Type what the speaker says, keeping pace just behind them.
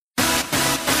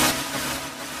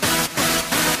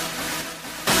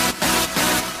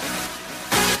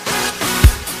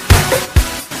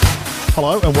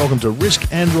Hello and welcome to Risk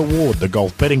and Reward, the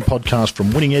golf betting podcast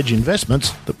from Winning Edge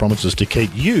Investments that promises to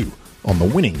keep you on the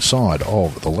winning side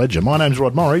of the ledger. My name's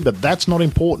Rod Murray, but that's not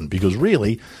important because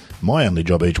really my only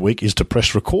job each week is to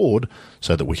press record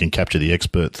so that we can capture the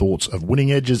expert thoughts of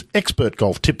Winning Edge's expert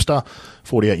golf tipster,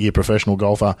 48-year professional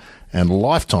golfer and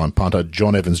lifetime punter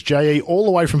John Evans. JE, all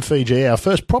the way from Fiji, our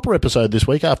first proper episode this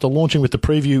week after launching with the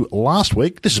preview last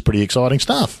week. This is pretty exciting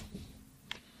stuff.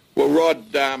 Well,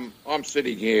 Rod, I'm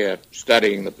sitting here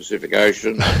studying the Pacific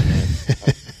Ocean,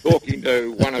 talking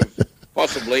to one of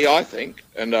possibly, I think,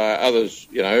 and others,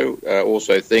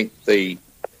 also think the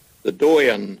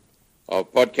doyen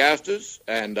of podcasters.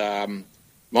 And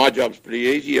my job's pretty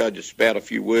easy. I just spout a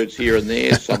few words here and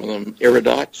there, some of them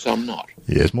erudite, some not.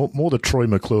 Yes, more the Troy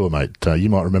McClure, mate. You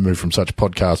might remember him from such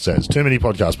podcasts as too many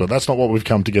podcasts, but that's not what we've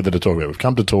come together to talk about. We've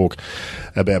come to talk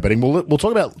about betting. We'll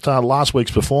talk about last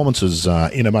week's performances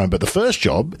in a moment, but the first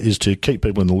job is to keep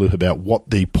people in the loop about what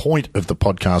the point of the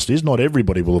podcast is. Not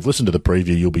everybody will have listened to the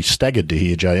preview. You'll be staggered to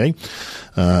hear, JE.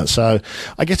 So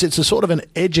I guess it's a sort of an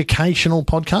educational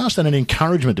podcast and an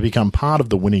encouragement to become part of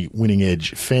the Winning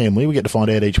Edge family. We get to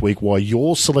find out each week why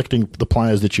you're selecting the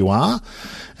players that you are,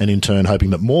 and in turn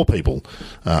hoping that more people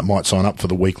might sign up for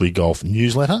the weekly golf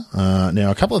newsletter.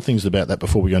 Now, a couple of things about that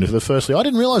before we go into it. Firstly, I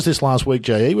didn't realise this last week,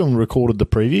 JE, when we recorded the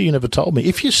preview. You never told me.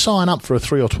 If you sign up for a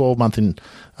 3 or 12-month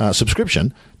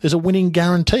subscription, there's a winning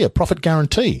guarantee, a profit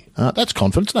guarantee. That's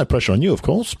confidence. No pressure on you, of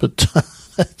course, but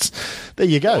there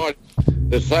you go. Well,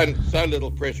 there's so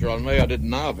little pressure on me, I didn't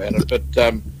know about it. But,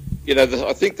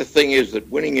 I think the thing is that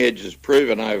Winning Edge has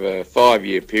proven over a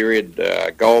 5-year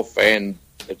period, golf and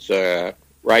its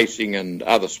racing and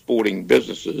other sporting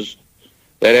businesses,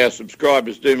 that our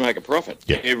subscribers do make a profit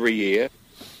every year.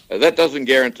 That doesn't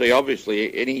guarantee,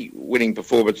 obviously, any winning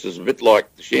performance is a bit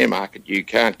like the share market. You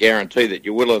can't guarantee that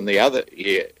you will in the other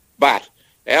year. But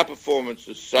our performance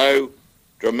is so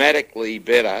dramatically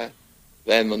better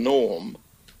than the norm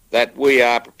that we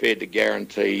are prepared to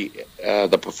guarantee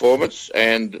the performance.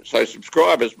 And so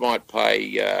subscribers might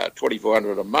pay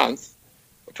 $2,400 a month,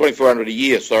 $2,400 a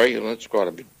year, sorry. Well, that's quite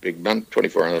a big month,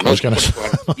 $2,400 a month. I was going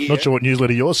to not sure what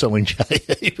newsletter you're selling, JE,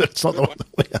 but it's not the one that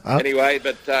we are. Anyway,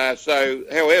 but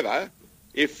however,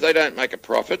 if they don't make a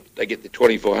profit, they get the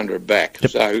 $2,400 back.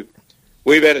 Yep. So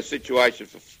we've had a situation,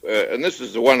 and this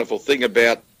is the wonderful thing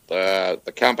about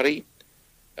the company.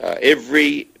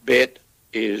 Every bet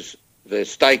is, the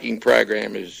staking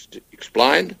program is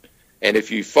explained, and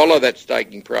if you follow that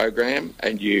staking program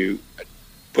and you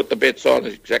put the bets on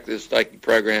exactly the staking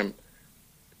program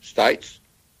states,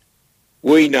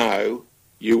 we know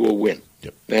you will win.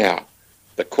 Yep. Now,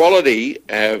 the quality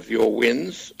of your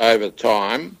wins over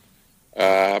time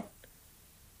has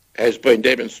been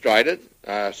demonstrated.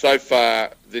 So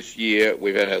far this year,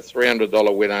 we've had a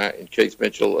 $300 winner in Keith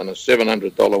Mitchell and a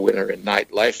 $700 winner in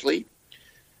Nate Lashley.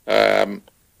 And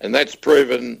that's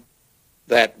proven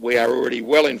that we are already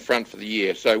well in front for the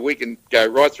year. So we can go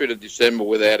right through to December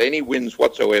without any wins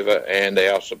whatsoever, and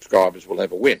our subscribers will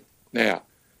have a win. Now,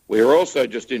 we're also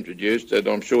just introduced, and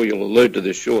I'm sure you'll allude to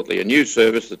this shortly, a new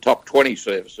service, the Top 20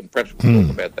 service, and perhaps we'll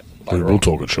talk about that later We'll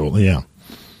talk it shortly, yeah.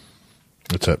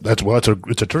 It's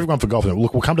a terrific one for golf.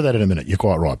 Look, we'll come to that in a minute. You're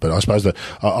quite right, but I suppose that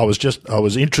I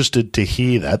was interested to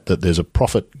hear that there's a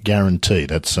profit guarantee.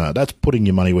 That's putting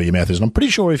your money where your mouth is. And I'm pretty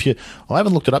sure I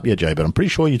haven't looked it up yet, Jay, but I'm pretty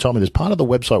sure you told me there's part of the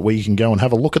website where you can go and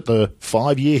have a look at the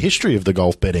 5-year history of the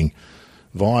golf betting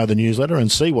via the newsletter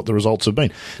and see what the results have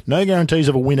been. No guarantees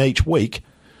of a win each week,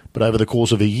 but over the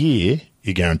course of a year,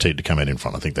 you're guaranteed to come out in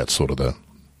front. I think that's sort of the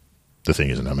thing,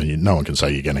 isn't it? I mean, no one can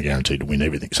say you're going to guarantee to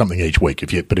win something each week.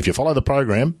 But if you follow the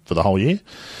program for the whole year,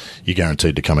 you're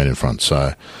guaranteed to come in front.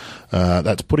 So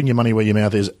that's putting your money where your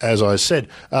mouth is, as I said.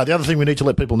 The other thing we need to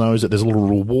let people know is that there's a little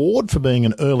reward for being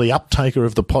an early uptaker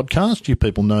of the podcast. You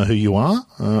people know who you are.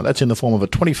 That's in the form of a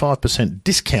 25%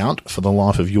 discount for the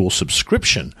life of your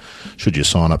subscription. Should you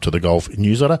sign up to the Golf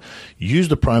newsletter, use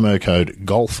the promo code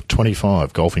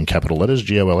GOLF25, golf in capital letters,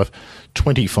 GOLF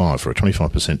 25 for a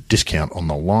 25% discount on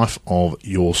the life of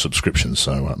your subscription.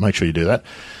 So make sure you do that.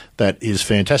 That is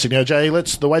fantastic. Now, Jay,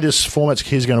 the way this format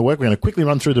here is going to work, we're going to quickly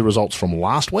run through the results from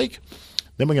last week.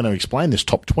 Then we're going to explain this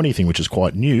top 20 thing, which is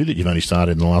quite new, that you've only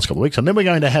started in the last couple of weeks. And then we're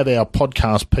going to have our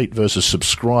podcast Pete versus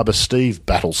subscriber Steve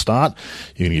battle start.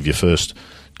 You're going to give your first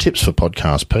tips for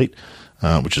podcast Pete,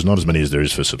 which is not as many as there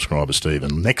is for subscriber Steve.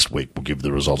 And next week we'll give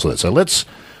the results of that. So let's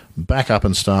back up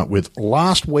and start with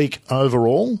last week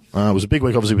overall. It was a big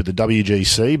week, obviously, with the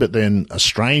WGC, but then a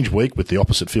strange week with the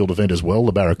opposite field event as well,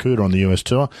 the Barracuda on the US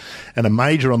Tour, and a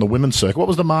major on the women's circuit. What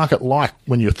was the market like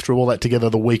when you threw all that together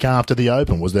the week after the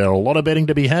Open? Was there a lot of betting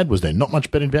to be had? Was there not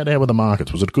much betting to be had? How were the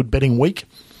markets? Was it a good betting week?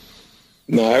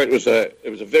 No, it was a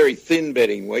very thin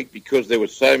betting week because there were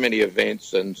so many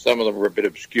events and some of them were a bit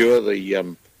obscure.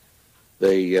 The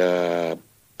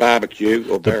barbecue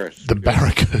or the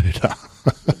Barracuda.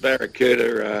 The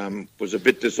Barracuda was a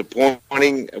bit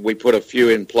disappointing. We put a few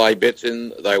in play bets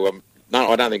in. I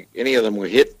don't think any of them were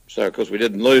hit. So of course we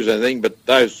didn't lose anything, but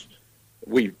those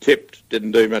we tipped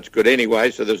didn't do much good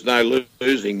anyway. So there's no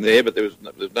losing there, but there's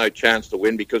no chance to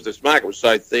win because this market was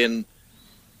so thin.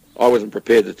 I wasn't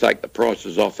prepared to take the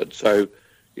prices offered. So,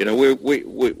 you know,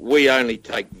 we only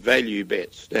take value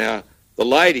bets. Now, the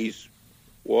ladies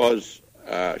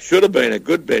should have been a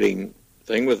good betting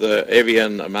thing with the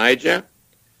Evian Major.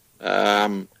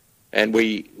 And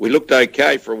we looked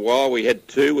okay for a while. We had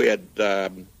two. We had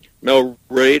Mel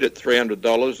Reid at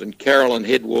 $300 and Carolyn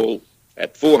Headwall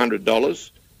at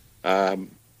 $400.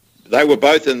 They were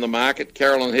both in the market.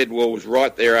 Carolyn Headwall was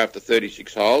right there after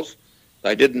 36 holes.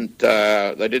 They didn't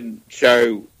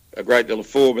show a great deal of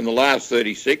form in the last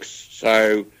 36,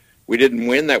 so we didn't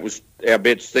win. That was our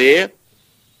bets there.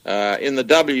 In the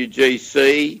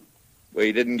WGC,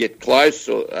 we didn't get close.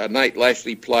 Nate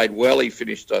Lashley played well. He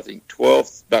finished, I think,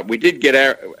 12th. But we did get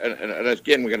and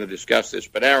again, we're going to discuss this,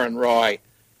 but Aaron Rye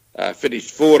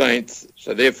finished 14th,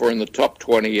 so therefore in the top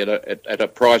 20 at a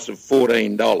price of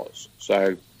 $14.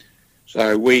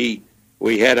 So we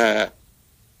had a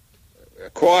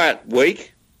quiet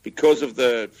week because of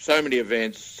so many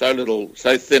events,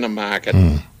 so thin a market,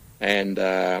 and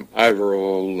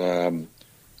overall,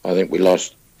 I think we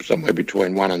lost somewhere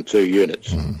between 1 and 2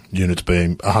 units. Units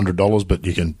being $100, but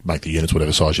you can make the units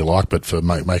whatever size you like. But for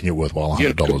making it worthwhile,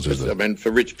 $100 is it? I mean, for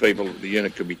rich people, the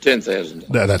unit could be $10,000.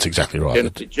 That's exactly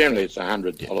right. Generally, it's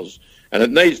 $100, and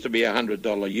it needs to be a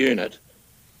 $100 unit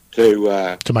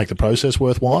to make the process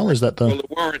worthwhile. Is that the? Well, to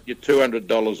warrant you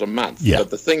 $200 a month. Yeah. But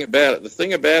the thing about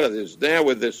it is now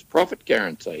with this profit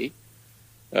guarantee,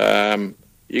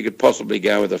 you could possibly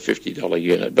go with a $50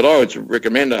 unit. But I would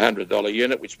recommend a $100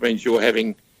 unit, which means you're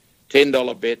having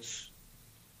 $10 bets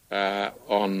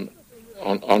on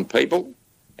people,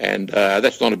 and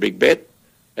that's not a big bet.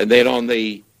 And then on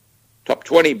the top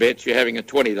 20 bets, you're having a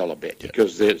 $20 bet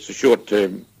because it's a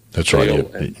short-term. That's right.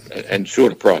 And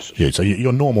shorter prices. Yeah, so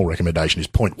your normal recommendation is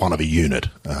 0.1 of a unit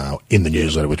in the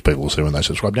newsletter, which people will see when they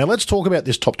subscribe. Now, let's talk about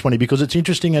this top 20 because it's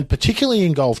interesting, and particularly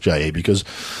in golf, JE, because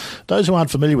those who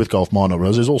aren't familiar with golf might not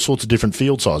realise there's all sorts of different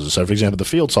field sizes. So, for example, the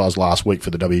field size last week for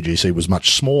the WGC was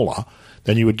much smaller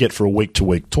than you would get for a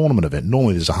week-to-week tournament event.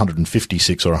 Normally there's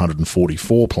 156 or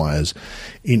 144 players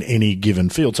in any given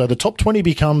field. So the top 20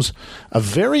 becomes a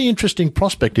very interesting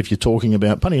prospect if you're talking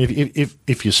about putting.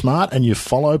 If you're smart and you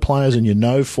follow players and you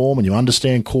know form and you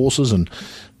understand courses and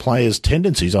players'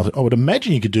 tendencies, I would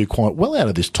imagine you could do quite well out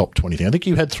of this top 20 thing. I think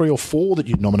you had 3 or 4 that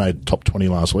you'd nominated top 20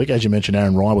 last week. As you mentioned,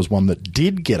 Aaron Rye was one that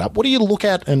did get up. What do you look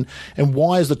at and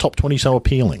why is the top 20 so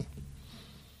appealing?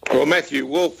 Well, Matthew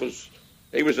Wolff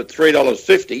he was at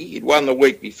 $3.50. He'd won the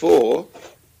week before,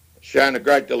 shown a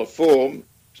great deal of form.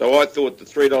 So I thought the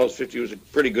 $3.50 was a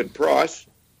pretty good price.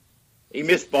 He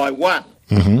missed by 1.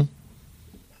 Mm-hmm.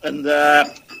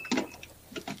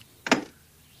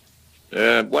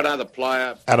 And one other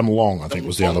player. Adam Long, I think,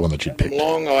 was the other one that you'd picked. Adam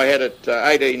Long, I had at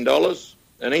 $18,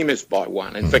 and he missed by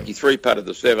 1. In fact, he 3-putted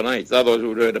the 17th. Otherwise, we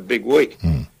would have had a big week.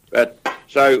 But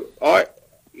so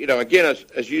again,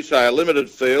 as you say, a limited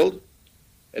field.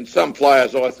 And some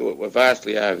players I thought were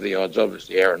vastly over the odds.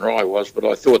 Obviously, Aaron Rye was, but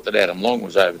I thought that Adam Long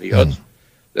was over the odds.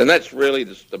 And that's really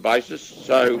the basis.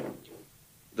 So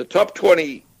the top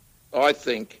 20, I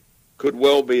think, could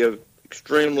well be an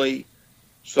extremely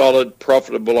solid,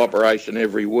 profitable operation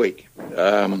every week.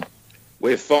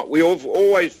 We've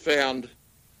always found,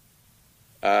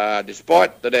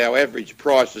 despite that our average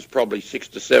price is probably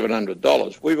 $600 to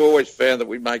 $700, we've always found that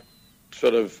we make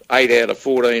sort of 8 out of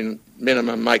 14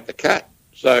 minimum make the cut.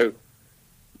 So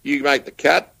you make the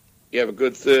cut, you have a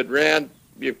good third round,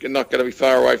 you're not going to be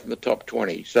far away from the top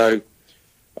 20. So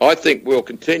I think we'll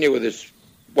continue with this,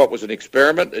 what was an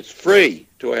experiment. It's free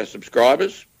to our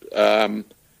subscribers. They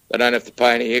don't have to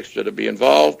pay any extra to be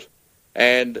involved.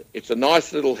 And it's a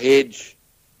nice little hedge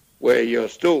where your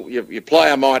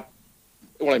player might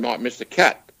miss the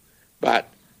cut. But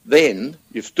then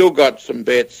you've still got some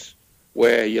bets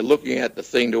where you're looking at the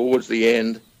thing towards the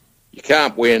end. You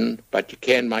can't win, but you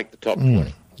can make the top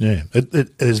 20. Yeah,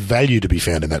 there's value to be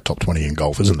found in that top 20 in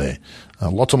golf, isn't there?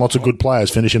 Lots and lots of good players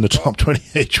finish in the top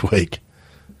 20 each week.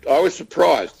 I was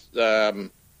surprised that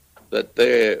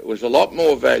there was a lot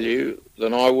more value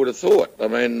than I would have thought. I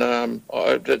mean,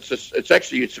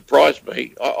 it surprised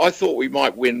me. I thought we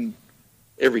might win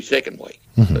every second week,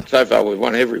 but so far we've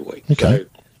won every week. Okay.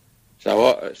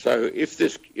 So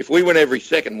if we win every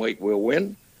second week, we'll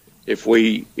win. if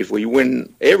we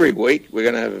win every week, we're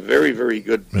going to have a very, very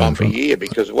good bumper year,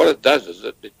 because what it does is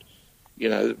that,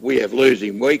 we have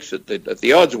losing weeks at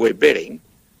the odds we're betting.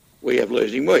 We have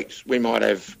losing weeks.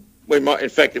 In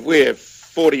fact, if we have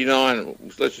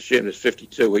 49, let's assume there's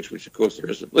 52 weeks, which of course there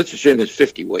isn't. Let's assume there's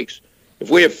 50 weeks. If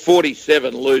we have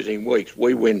 47 losing weeks,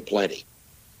 we win plenty.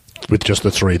 With just the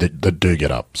three that do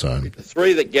get up. So the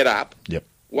three that get up, yep.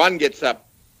 One gets up,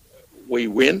 we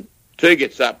win. Two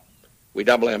gets up, we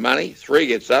double our money. Three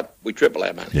gets up, we triple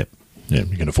our money. Yep. Yeah,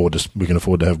 we can afford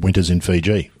to have winters in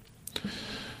Fiji,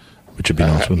 which would be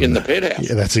nice, wouldn't it? In the penthouse.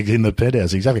 Yeah, that's in the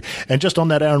penthouse, exactly. And just on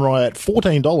that, Aaron Rye, at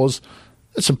 $14,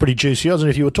 that's some pretty juicy odds. And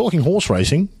if you were talking horse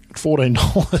racing, at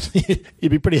 $14,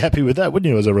 you'd be pretty happy with that,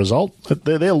 wouldn't you, as a result?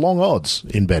 They're long odds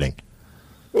in betting.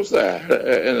 Of course they are.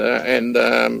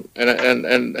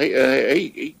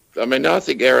 I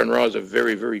think Aaron Rye's a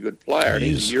very, very good player. And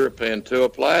he's a European Tour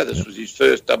player. This was his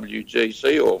first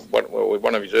WGC, or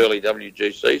one of his early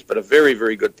WGCs, but a very,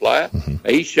 very good player. Mm-hmm.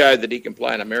 He showed that he can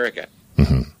play in America.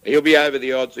 Mm-hmm. He'll be over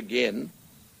the odds again,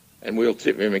 and we'll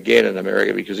tip him again in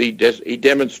America, because he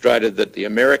demonstrated that the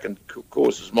American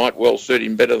courses might well suit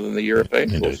him better than the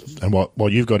European courses. And while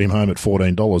you've got him home at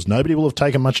 $14, nobody will have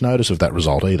taken much notice of that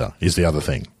result either, is the other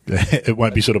thing. It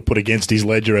won't be sort of put against his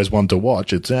ledger as one to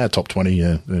watch. It's top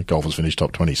 20, golfers finished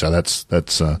top 20, so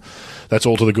that's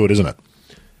all to the good, isn't it?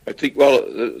 I think,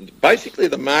 basically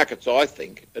the markets, I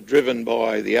think, are driven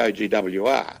by the OGWR,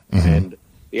 mm-hmm. and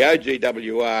the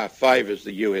OGWR favours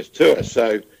the US Tour,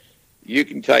 so you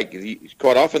can take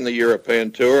quite often the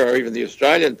European Tour or even the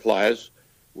Australian players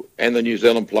and the New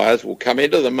Zealand players will come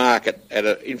into the market at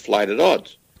inflated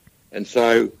odds. And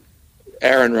so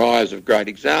Aaron Rye is a great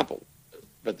example.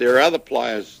 But there are other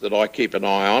players that I keep an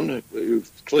eye on who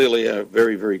clearly are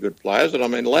very, very good players. And I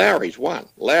mean, Lowry's one.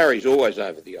 Lowry's always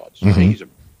over the odds. Mm-hmm. He's a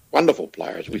wonderful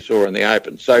player, as we saw in the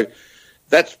Open. So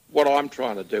that's what I'm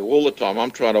trying to do all the time. I'm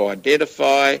trying to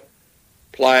identify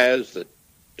players that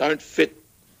don't fit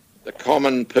the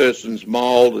common person's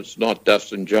mould. It's not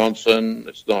Dustin Johnson.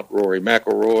 It's not Rory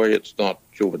McIlroy. It's not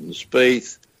Jordan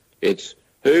Spieth. It's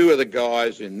who are the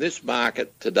guys in this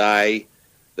market today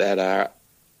that are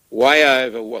way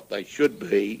over what they should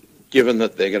be, given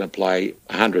that they're going to play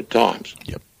 100 times.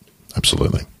 Yep,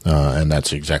 absolutely. And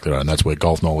that's exactly right. And that's where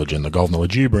golf knowledge and the golf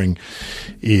knowledge you bring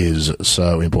is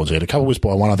so important. So you had a couple of wins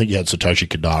by one. I think you had Satoshi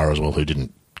Kodara as well, who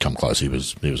didn't come close. He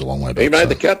was a long way back. He made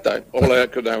the cut, though.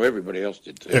 Everybody else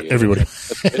did too. Everybody. I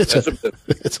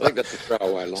think that's a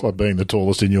throwaway line. It's like being the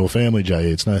tallest in your family,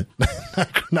 Jay. It's no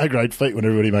great feat when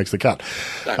everybody makes the cut.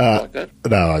 Don't like that.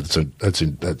 No, that's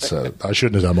I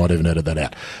shouldn't have. I might have edited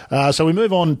that out. So we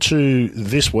move on to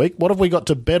this week. What have we got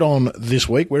to bet on this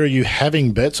week? Where are you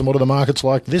having bets, and what are the markets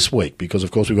like this week? Because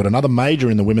of course we've got another major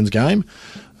in the women's game,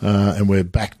 and we're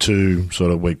back to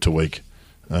sort of week to week.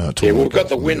 We've got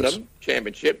the Wyndham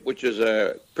Championship, which is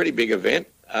a pretty big event,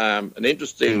 an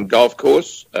interesting golf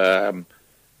course. Some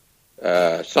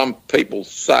people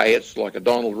say it's like a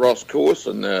Donald Ross course,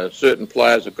 and certain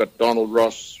players have got Donald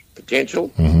Ross potential.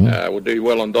 Mm-hmm. Will do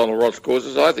well on Donald Ross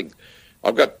courses. I think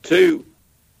I've got two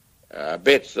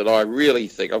bets that I really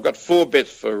think. I've got four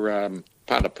bets for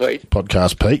Punter Pete.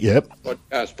 Podcast Pete, yep.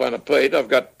 Podcast Punter Pete. I've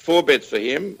got four bets for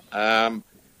him. I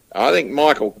think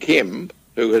Michael Kim,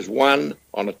 who has won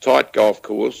on a tight golf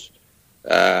course,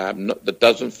 that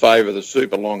doesn't favour the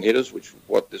super long hitters, which is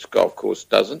what this golf course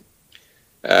doesn't.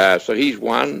 So he's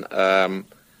one.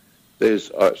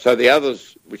 There's so the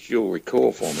others, which you'll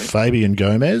recall for me. Fabian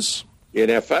Gomez. Yeah,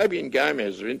 now Fabian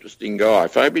Gomez is an interesting guy.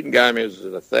 Fabian Gomez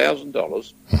is at $1,000,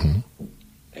 mm-hmm.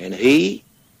 and he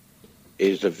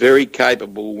is a very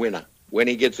capable winner. When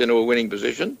he gets into a winning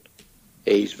position,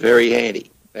 he's very handy,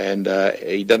 and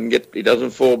he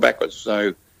doesn't fall backwards.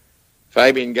 So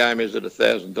Fabian Gomez at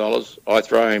 $1,000, I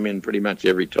throw him in pretty much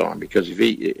every time, because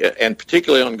and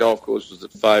particularly on golf courses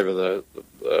that favour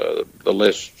the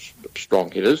less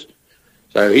strong hitters.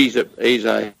 So he's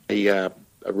a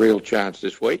real chance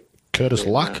this week. Curtis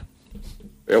Luck.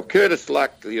 Curtis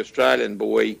Luck, the Australian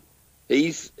boy,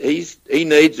 he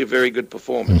needs a very good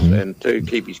performance, mm-hmm. and to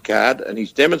keep his card, and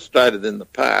he's demonstrated in the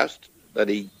past that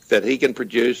he can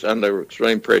produce under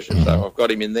extreme pressure. Mm-hmm. So I've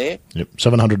got him in there. Yep,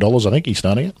 $700, I think he's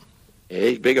starting it. Yeah,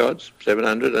 he's big odds,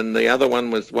 700, and the other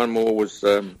one was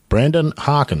Brandon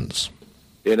Harkins.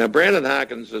 Yeah, now Brandon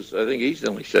Harkins I think he's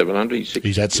only 700.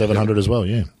 He's at 700 as well.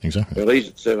 Yeah, exactly. Well, he's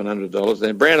at $700.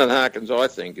 Then Brandon Harkins, I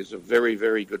think, is a very,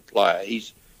 very good player.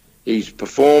 He's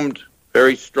performed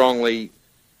very strongly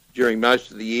during most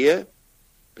of the year.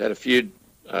 Had a few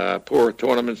poorer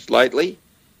tournaments lately,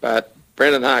 but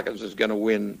Brandon Harkins is going to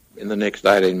win in the next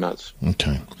 18 months.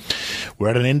 Okay. We're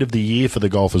at an end of the year for the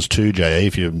golfers too, J.E.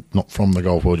 If you're not from the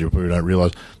golf world, you probably don't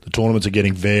realise the tournaments are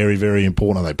getting very, very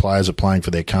important. Players are playing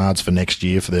for their cards for next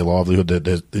year, for their livelihood.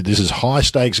 This is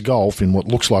high-stakes golf in what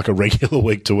looks like a regular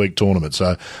week-to-week tournament.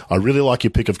 So I really like your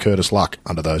pick of Curtis Luck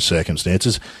under those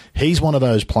circumstances. He's one of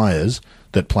those players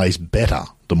that plays better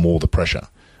the more the pressure.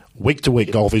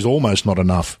 Week-to-week golf is almost not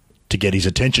enough to get his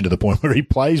attention to the point where he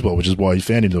plays well, which is why he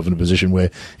found himself in a position where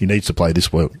he needs to play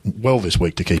this well this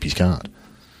week to keep his card.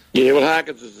 Yeah, well,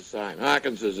 Harkins is the same.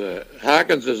 Harkins is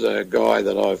a guy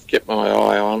that I've kept my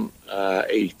eye on.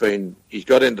 He's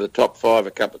got into the top 5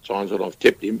 a couple of times when I've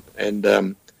tipped him, and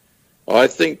I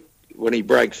think when he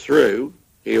breaks through,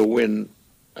 he'll win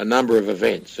a number of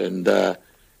events, and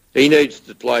he needs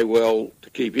to play well to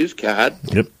keep his card.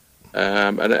 Yep.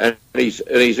 And he's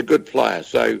a good player.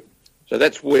 So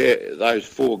that's where those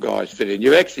 4 guys fit in.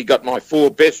 You've actually got my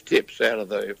 4 best tips out of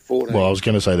the 14. Well, I was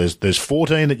going to say there's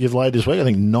 14 that you've laid this week. I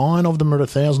think 9 of them are at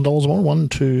 $1,000. 1,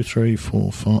 2, 3,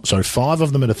 4, 5. So 5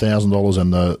 of them at $1,000,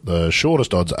 and the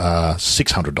shortest odds are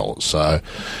 $600. So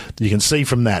you can see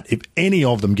from that, if any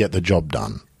of them get the job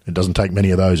done, it doesn't take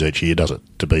many of those each year, does it,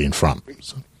 to be in front?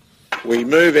 So. We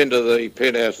move into the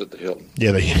penthouse at the Hilton.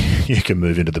 Yeah, you can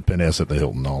move into the penthouse at the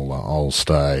Hilton. I'll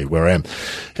stay where I am.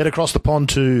 Head across the pond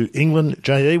to England,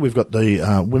 J.E. We've got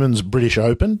the Women's British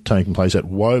Open taking place at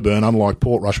Woburn. Unlike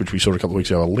Portrush, which we saw a couple of weeks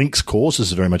ago, a links course. This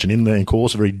is very much an inland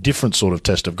course, a very different sort of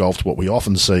test of golf to what we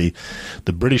often see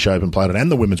the British Open played at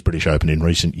and the Women's British Open in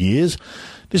recent years.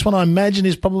 This one, I imagine,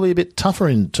 is probably a bit tougher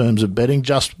in terms of betting,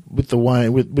 just with the way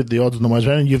with the odds and the ways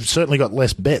around. And you've certainly got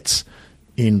less bets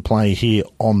in play here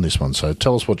on this one. So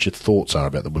tell us what your thoughts are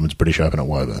about the Women's British Open at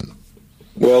Woburn.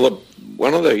 Well,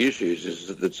 one of the issues is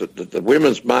that the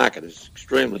women's market is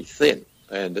extremely thin,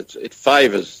 and it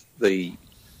favours the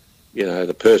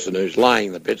person who's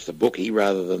laying the bets, the bookie,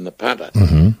 rather than the punter.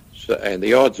 Mm-hmm. So, and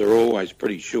the odds are always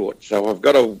pretty short. So I've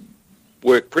got to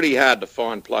work pretty hard to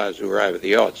find players who are over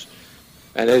the odds.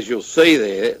 And as you'll see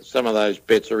there, some of those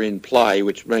bets are in play,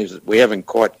 which means that we haven't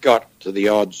quite got to the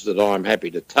odds that I'm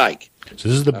happy to take. So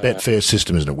this is the Betfair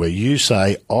system, isn't it, where you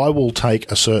say, I will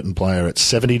take a certain player at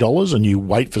 $70, and you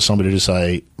wait for somebody to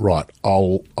say, right,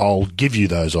 I'll give you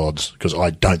those odds because I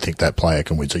don't think that player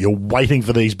can win. So you're waiting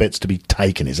for these bets to be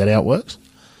taken. Is that how it works?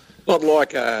 Not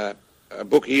like a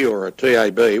bookie or a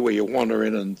TAB where you wander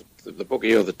in and the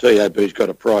bookie or the TAB's got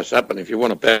a price up, and if you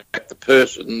want to back the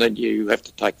person, then you have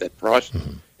to take that price.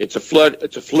 Mm-hmm. It's a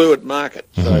fluid market.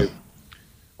 Mm-hmm. So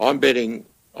I'm betting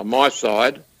on my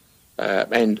side,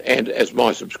 and as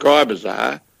my subscribers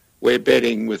are, we're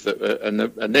betting with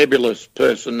a nebulous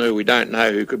person who we don't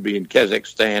know, who could be in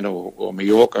Kazakhstan or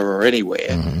Mallorca or anywhere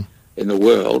mm-hmm. in the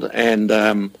world, and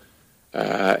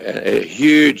a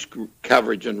huge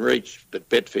coverage and reach that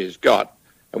Betfair's got.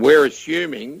 And we're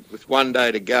assuming, with 1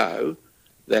 day to go,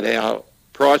 that our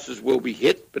prices will be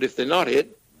hit. But if they're not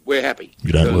hit, we're happy.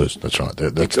 You don't lose. That's right.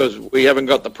 Because we haven't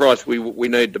got the price we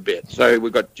need to bet. So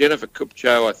we've got Jennifer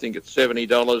Kupcho, I think, at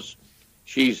 $70.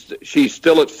 She's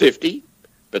still at 50,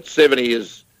 but 70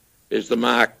 is the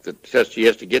mark that she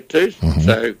has to get to. Mm-hmm.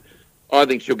 So I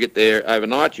think she'll get there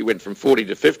overnight. She went from 40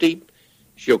 to 50.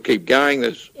 She'll keep going.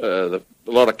 There's a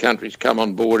lot of countries come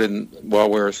on board while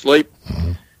we're asleep.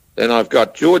 Mm-hmm. Then I've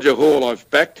got Georgia Hall. I've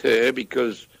backed her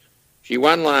because she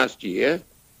won last year.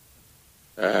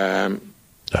 The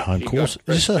home course? Is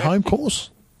this a home course?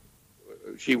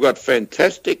 She got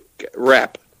fantastic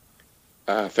rap,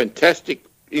 fantastic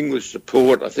English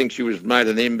support. I think she was made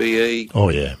an MBE. Oh,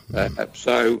 yeah.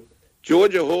 So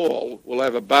Georgia Hall will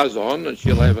have a buzz on, and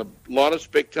she'll have a lot of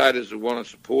spectators who want to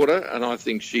support her, and I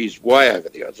think she's way over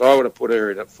the odds. I would have put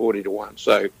her in at 40 to 1.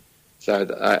 So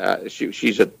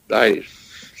she's at 80.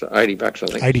 So $80,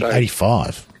 I think.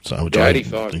 85. So which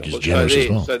 $85. I think is generous as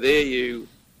well. So there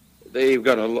you've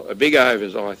got a big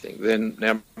overs, I think.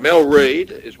 Now Mel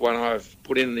Reid is one I've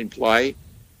put in play.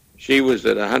 She was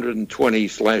at 120/300.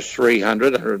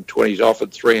 120's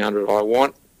offered, 300 I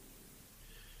want.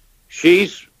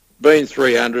 She's been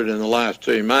 300 in the last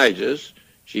 2 majors.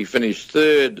 She finished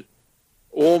third,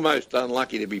 almost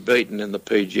unlucky to be beaten in the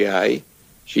PGA.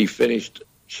 She finished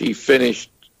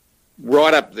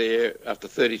right up there after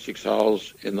 36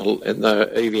 holes in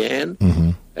the Evian,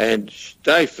 mm-hmm. and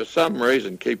they, for some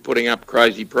reason, keep putting up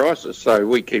crazy prices, so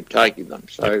we keep taking them.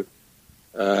 So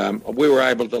we were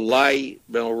able to lay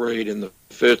Mel Reid in the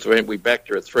first event. We backed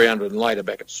her at 300 and later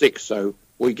back at 6, so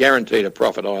we guaranteed a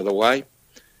profit either way,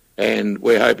 and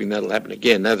we're hoping that'll happen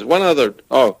again. Now, there's one other...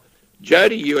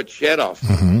 Jodie Hewitt-Shadoff,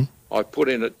 mm-hmm. I put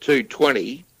in at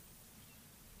 220.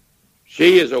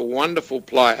 She is a wonderful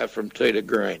player from tee to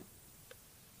green.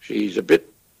 She's a bit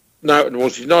No, well,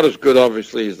 she's not as good,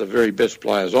 obviously, as the very best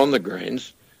players on the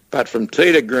greens, but from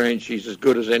tee to green, she's as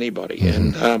good as anybody.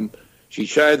 Mm-hmm. And she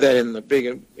showed that in the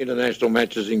big international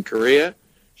matches in Korea.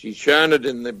 She's shown it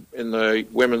in the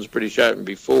Women's British Open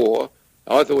before.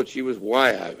 I thought she was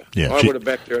way over. Yeah, I would have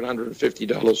backed her at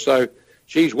 $150. So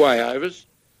she's way overs.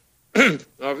 I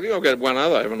think I've got one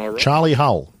other, haven't I? Right? Charlie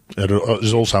Hull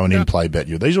is also an in-play bet.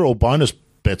 These are all bonus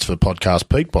bets for Podcast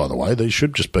Pete, by the way. These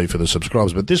should just be for the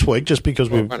subscribers. But this week, just because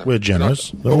we're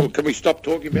generous... Can we stop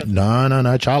talking about that?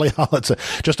 No. Charlie Hull,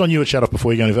 just on you at Shut Off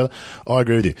before you go any further. I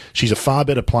agree with you. She's a far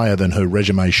better player than her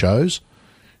resume shows.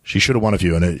 She should have won a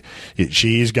few, and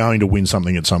she is going to win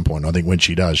something at some point. I think when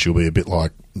she does, she'll be a bit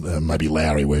like maybe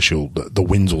Lowry, where the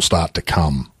wins will start to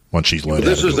come once she's learned.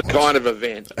 Well, this is the kind of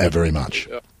event. Very much.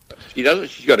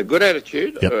 She's got a good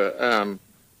attitude. Yep.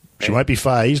 She won't be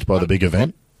phased by the big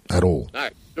event at all. No,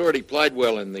 she's already played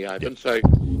well in the Open, so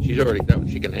she's already done.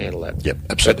 She can handle that. Yep,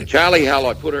 absolutely. But Charlie Hull,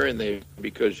 I put her in there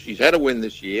because she's had a win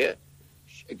this year.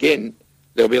 Again,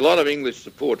 there'll be a lot of English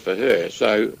support for her.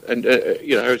 So,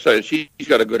 so she's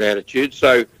got a good attitude.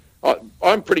 So,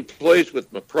 I'm pretty pleased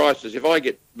with my prices. If I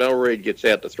get Mel Reid gets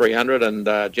out to 300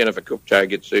 and Jennifer Kupcho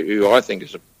gets, who I think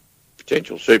is a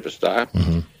potential superstar,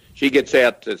 she gets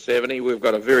out to 70. We've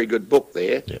got a very good book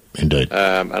there. Yeah, indeed.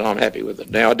 And I'm happy with it.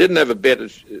 Now, I didn't have a bet,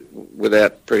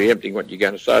 without preempting what you're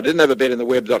going to say, I didn't have a bet in the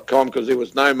web.com because there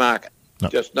was no market. No.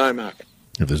 Just no market.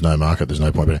 If there's no market, there's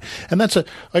no point betting. And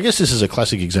I guess this is a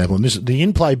classic example. And the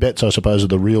in-play bets, I suppose, are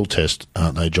the real test,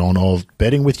 aren't they, John, of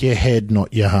betting with your head,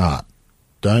 not your heart.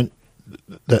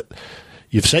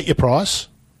 You've set your price,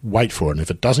 wait for it. And if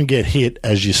it doesn't get hit,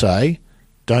 as you say,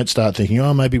 don't start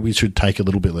thinking, maybe we should take a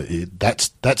little bit.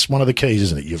 That's one of the keys,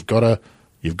 isn't it? You've got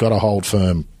to hold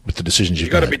firm with the decisions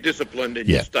you've got to made. be disciplined in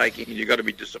your staking, and you've got to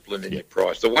be disciplined in your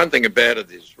price. The one thing about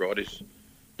it is, Rod, is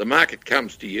the market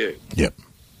comes to you. Yep.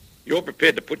 You're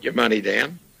prepared to put your money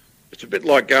down. It's a bit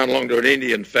like going along to an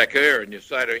Indian fakir and you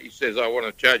say he says, I want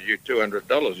to charge you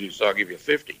 $200. You say, I'll give you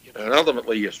 $50. And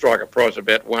ultimately you strike a price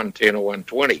about $110 or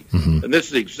 $120. Mm-hmm. And this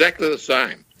is exactly the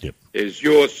same. Yep.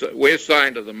 We're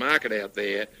saying to the market out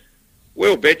there,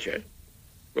 we'll bet you,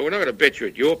 but we're not going to bet you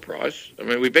at your price. I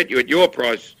mean, we bet you at your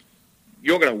price,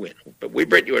 you're going to win. But we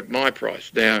bet you at my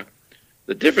price. Now,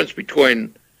 the difference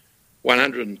between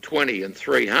 120 and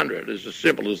 300 is as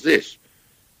simple as this.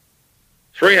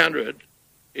 300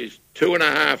 is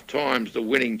 2.5 times the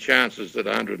winning chances that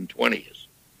 120 is.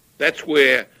 That's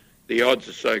where the odds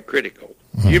are so critical.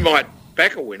 Mm-hmm. You might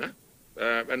back a winner,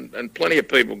 and plenty of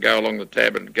people go along the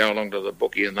tab and go along to the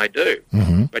bookie, and they do.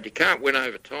 Mm-hmm. But you can't win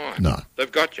over time. No.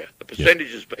 They've got you. The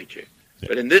percentages beat you. Yep.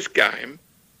 But in this game,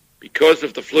 because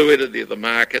of the fluidity of the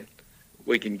market,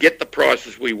 we can get the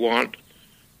prices we want.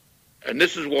 And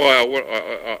this is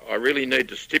why I really need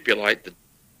to stipulate that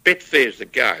Betfair's the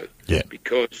go. Yeah.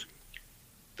 Because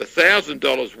the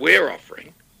 $1,000 we're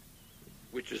offering,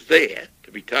 which is there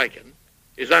to be taken,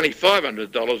 is only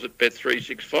 $500 at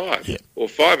Bet365 or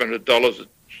 $500 at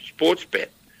Sportsbet.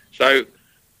 So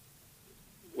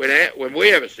when we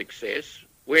have a success,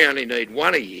 we only need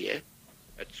one a year.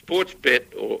 At Sportsbet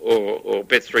or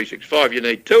Bet365, you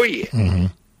need two a year. Mm-hmm.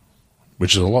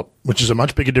 Which is a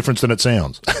much bigger difference than it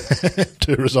sounds.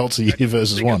 2 results a year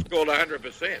versus one. It's called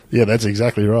 100%. Yeah, that's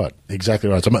exactly right. Exactly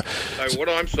right. So what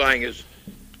I'm saying is,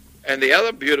 and the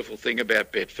other beautiful thing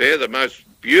about Betfair, the most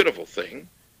beautiful thing,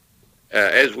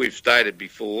 as we've stated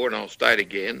before, and I'll state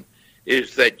again,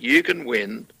 is that you can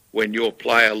win when your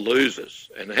player loses.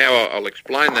 And how I'll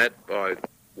explain that by a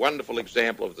wonderful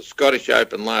example of the Scottish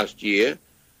Open last year,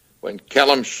 when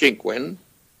Callum Shinkwin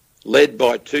led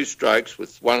by 2 strokes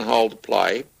with 1 hole to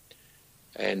play,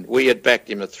 and we had backed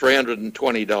him at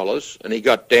 $320, and he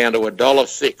got down to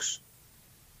 $1.06.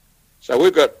 So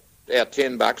we've got our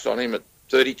 $10 on him at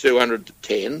 3,200 to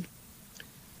 10.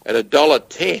 At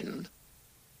 $1.10,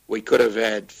 we could have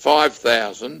had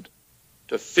 5,000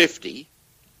 to 50,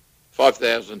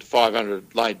 5,000 to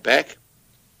 500 laid back.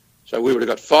 So we would have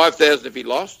got 5,000 if he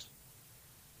lost,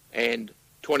 and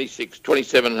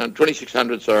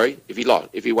 2,600, if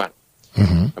he won.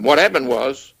 Mm-hmm. And what happened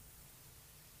was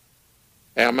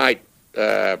our mate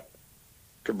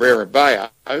Cabrera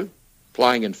Bayo,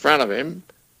 playing in front of him,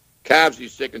 carves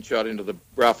his second shot into the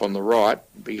rough on the right,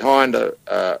 behind a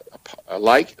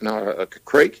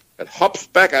creek. It hops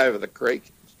back over the creek,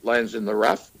 lands in the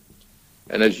rough,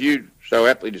 and as you so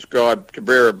aptly described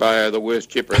Cabrera Bayo, the worst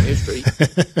chipper in history,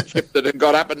 chipped it and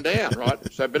got up and down,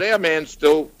 right? So, but our man's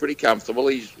still pretty comfortable.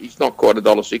 He's not quite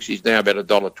 $1.06. He's now about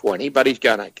 $1.20, but he's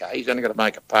going okay. He's only got to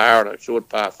make a par and a short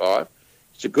par 5.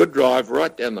 It's a good drive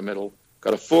right down the middle.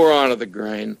 Got a 4-iron of the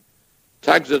green,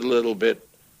 tugs it a little bit.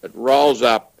 It rolls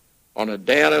up, on a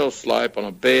downhill slope on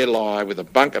a bare lie with a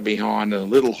bunker behind and a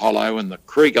little hollow and the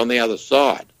creek on the other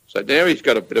side. So now he's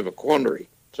got a bit of a quandary.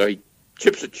 So he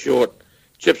chips it short,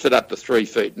 chips it up to 3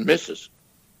 feet and misses.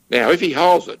 Now, if he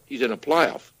holds it, he's in a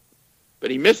playoff,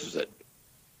 but he misses it.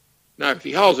 No, if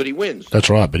he holds it, he wins. That's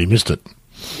right, but he missed it.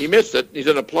 He missed it. He's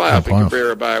in a playoff and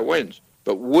Cabrera Bay wins.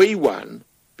 But we won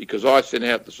because I sent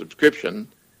out the subscription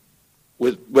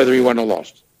with whether he won or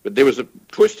lost. But there was a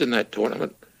twist in that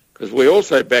tournament because we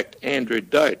also backed Andrew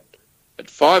Dote at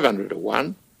 500 to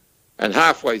 1, and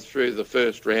halfway through the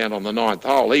first round on the 9th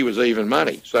hole, he was even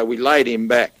money. So we laid him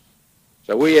back.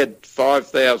 So we had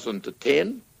 5,000 to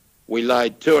 10. We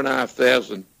laid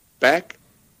 2,500 back,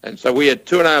 and so we had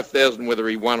 2,500 whether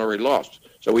he won or he lost.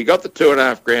 So we got the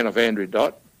 2.5 grand off Andrew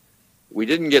Dot. We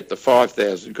didn't get the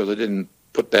 5,000 because I didn't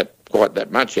put that quite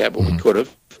that much out, but we could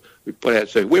have. We put out,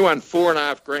 so we won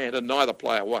 4.5 grand, and neither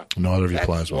player won. Neither of your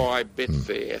players won. That's why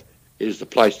Betfair is the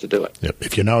place to do it. Yep.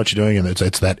 If you know what you're doing, and it's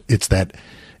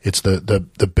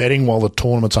the betting while the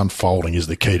tournament's unfolding is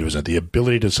the key to it, isn't it? The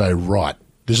ability to say, right,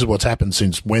 this is what's happened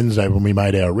since Wednesday when we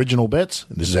made our original bets,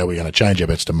 and this is how we're going to change our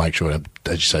bets to make sure, as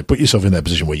you say, put yourself in that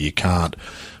position where you can't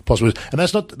possibly. And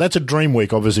that's a dream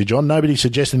week, obviously, John. Nobody's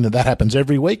suggesting that happens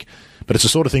every week, but it's the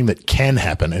sort of thing that can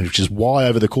happen, and which is why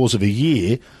over the course of a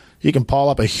year you can pile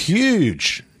up a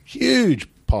huge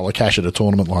pile of cash at a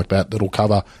tournament like that that'll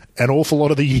cover an awful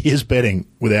lot of the year's betting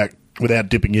without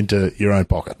dipping into your own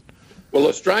pocket. Well,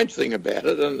 the strange thing about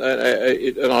it,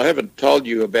 and I haven't told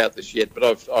you about this yet, but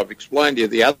I've explained to you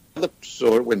the other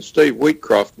sort. When Steve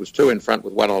Wheatcroft was 2 in front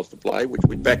with 1 holes to play, which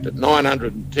we backed at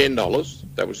 $910,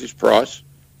 that was his price.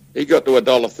 He got to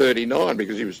 $1.39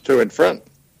 because he was 2 in front.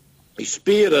 He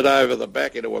speared it over the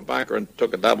back into a bunker and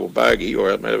took a double bogey, or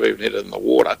it may have even hit it in the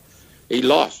water. He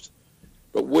lost,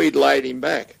 but we'd laid him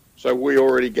back, so we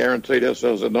already guaranteed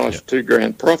ourselves a nice $2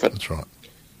 grand profit. That's right.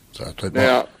 So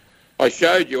now, I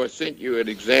sent you an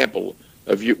example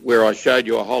of where I showed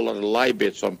you a whole lot of lay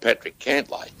bets on Patrick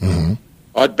Cantlay. Mm-hmm.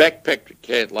 I'd backed Patrick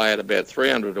Cantlay at about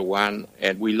 300 to 1,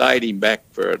 and we laid him back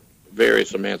for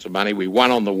various amounts of money. We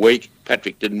won on the week.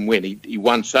 Patrick didn't win. He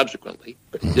won subsequently,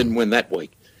 but he didn't win that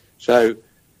week. So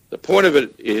the point of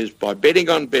it is, by betting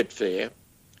on Betfair,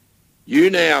 you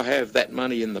now have that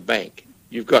money in the bank.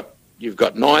 You've got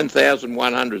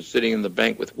 $9,100 sitting in the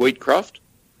bank with Wheatcroft.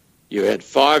 You had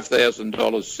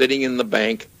 $5,000 sitting in the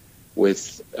bank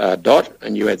with Dot,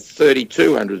 and you had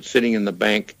 $3,200 sitting in the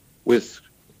bank with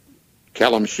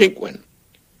Callum Shinkwin.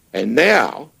 And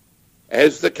now,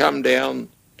 as they come down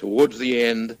towards the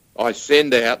end, I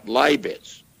send out lay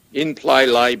bets, in-play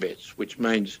lay bets, which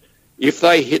means if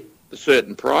they hit a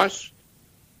certain price,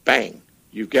 bang,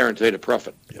 you've guaranteed a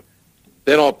profit. Yep.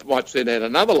 Then I might send out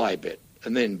another lay bet,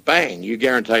 and then bang, you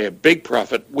guarantee a big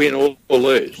profit, win or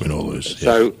lose. Win or lose.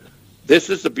 So this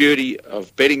is the beauty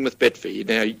of betting with Betfair.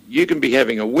 Now, you can be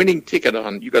having a winning ticket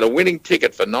on. You've got a winning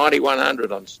ticket for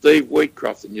 $9,100 on Steve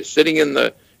Wheatcroft, and you're sitting in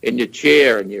your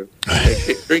chair and you're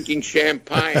drinking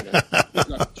champagne. And you've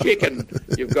got chicken,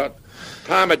 you've got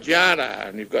Parmigiana,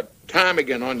 and you've got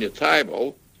ptarmigan on your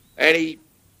table, and he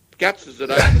gutses it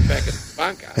over the back of the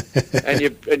bunker, and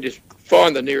you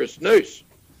find the nearest noose,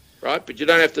 right? But you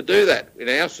don't have to do that in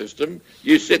our system.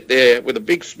 You sit there with a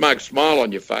big smug smile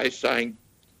on your face saying,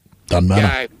 doesn't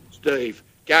matter.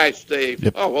 Go, Steve.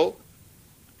 Yep. Oh, well,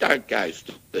 don't go,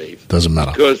 Steve. Doesn't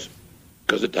matter. Because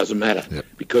it doesn't matter. Yep.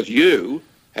 Because you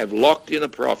have locked in a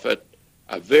profit,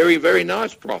 a very, very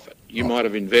nice profit. You might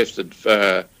have invested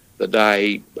for the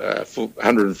day for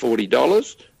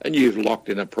 $140, and you've locked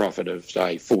in a profit of,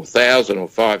 say, $4,000 or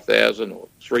 $5,000 or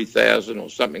 $3,000 or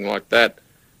something like that.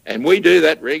 And we do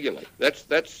that regularly.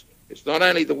 It's not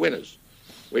only the winners.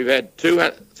 We've had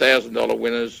 $2,000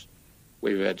 winners.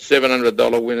 We've had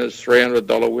 $700 winners,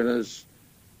 $300 winners,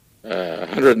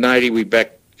 $180. We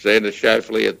backed Xander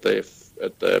Schauffele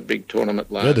at the big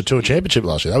tournament last year. The Tour Championship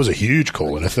last year. That was a huge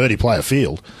call in a 30-player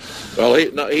field. Well,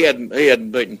 he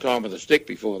hadn't beaten time with a stick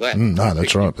before that. No,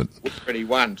 that's right. But he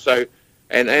won. So,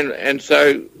 and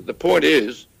so the point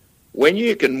is, when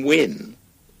you can win,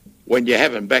 when you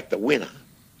haven't backed the winner,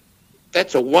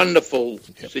 that's a wonderful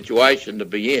situation to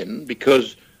be in,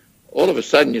 because all of a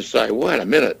sudden you say, wait a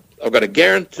minute, I've got a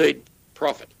guaranteed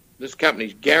profit. This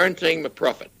company's guaranteeing my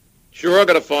profit. Sure, I've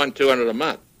got to find $200 a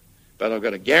month, but I've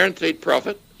got a guaranteed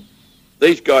profit.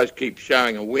 These guys keep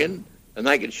showing a win, and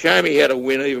they can show me how to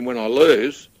win even when I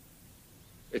lose.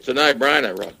 It's a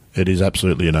no-brainer, Rod. It is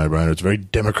absolutely a no-brainer. It's a very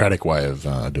democratic way of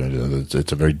doing it.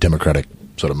 It's a very democratic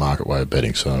sort of market way of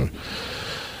betting. So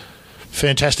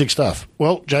Fantastic stuff.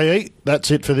 Well, JE,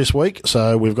 that's it for this week.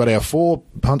 So we've got our 4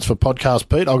 punts for Podcast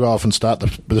Pete. I'll go off and start the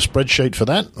spreadsheet for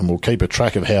that, and we'll keep a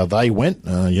track of how they went.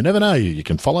 You never know. You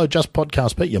can follow just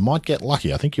Podcast Pete. You might get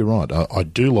lucky. I think you're right. I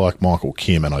do like Michael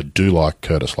Kim, and I do like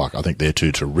Curtis Luck. I think they're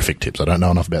 2 terrific tips. I don't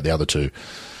know enough about the other 2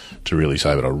 to really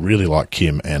say, but I really like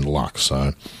Kim and Luck.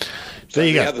 So there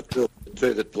you go. The other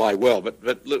two that play well.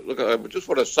 But look, I just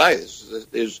want to say this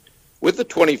is with the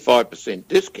 25%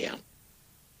 discount,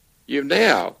 you've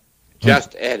now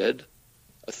just added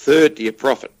a third to your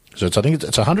profit. So I think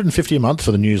it's $150 a month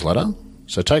for the newsletter.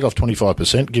 So take off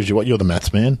 25%, gives you what? You're the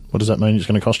maths man. What does that mean it's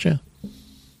going to cost you?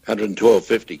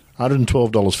 $112.50.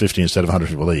 $112.50 instead of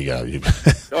 $150. Well, there you go. I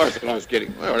thought I was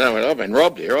getting. Well, no, I've been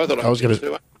robbed here. I thought I was going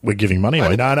to. We're giving money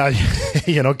away. No,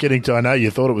 you're not getting to. I know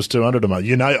you thought it was $200 a month.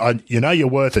 You know you're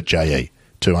worth it, JE.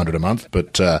 $200 a month,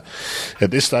 but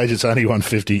at this stage it's only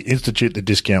 $150. Institute the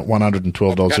discount,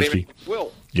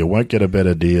 $112.50. You won't get a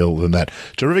better deal than that.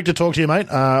 Terrific to talk to you, mate.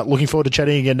 Looking forward to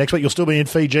chatting again next week. You'll still be in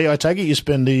Fiji, I take it. You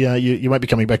spend you won't be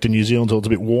coming back to New Zealand until it's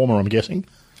a bit warmer, I'm guessing.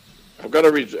 I've got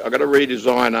to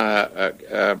redesign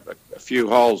a few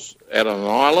holes out on an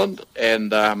island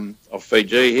and of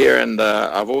Fiji here, and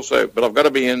I've got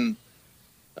to be in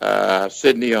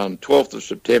Sydney on 12th of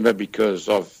September because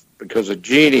a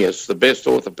genius, the best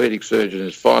orthopaedic surgeon,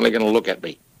 is finally going to look at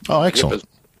me. Oh, excellent! Hip is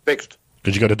fixed.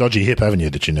 Because you've got a dodgy hip, haven't you,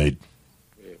 that you need?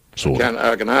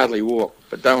 I can hardly walk,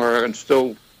 but don't worry, I can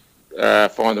still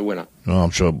find the winner. Oh,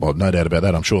 I'm sure, well, no doubt about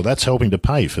that. I'm sure that's helping to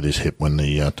pay for this hip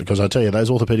because I tell you, those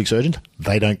orthopaedic surgeons,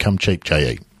 they don't come cheap,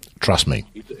 JE. Trust me.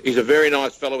 He's a very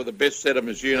nice fellow with the best set of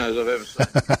Mizunos I've ever seen.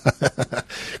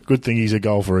 Good thing he's a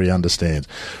golfer. He understands.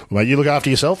 Well, mate, you look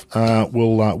after yourself.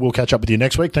 We'll catch up with you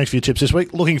next week. Thanks for your tips this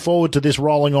week. Looking forward to this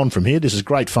rolling on from here. This is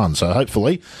great fun. So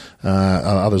hopefully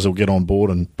others will get on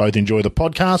board and both enjoy the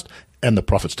podcast and the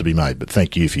profits to be made. But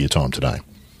thank you for your time today.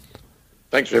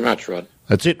 Thanks very much, Rod.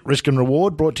 That's it. Risk and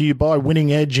Reward brought to you by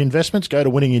Winning Edge Investments. Go to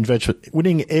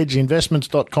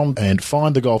winningedgeinvestments.com and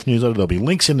find the golf newsletter. There'll be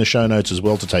links in the show notes as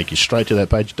well to take you straight to that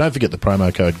page. Don't forget the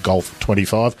promo code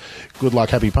GOLF25. Good luck,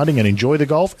 happy punting, and enjoy the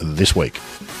golf this week.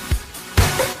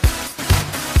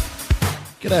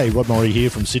 G'day, Rod Murray here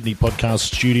from Sydney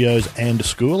Podcast Studios and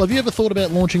School. Have you ever thought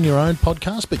about launching your own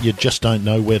podcast but you just don't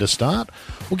know where to start?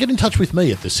 Well, get in touch with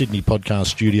me at the Sydney Podcast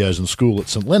Studios and School at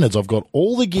St Leonard's. I've got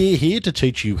all the gear here to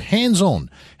teach you hands-on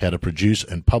how to produce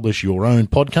and publish your own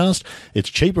podcast.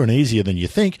 It's cheaper and easier than you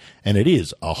think, and it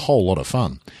is a whole lot of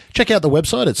fun. Check out the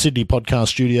website at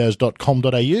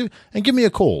sydneypodcaststudios.com.au and give me a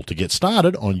call to get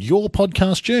started on your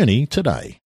podcast journey today.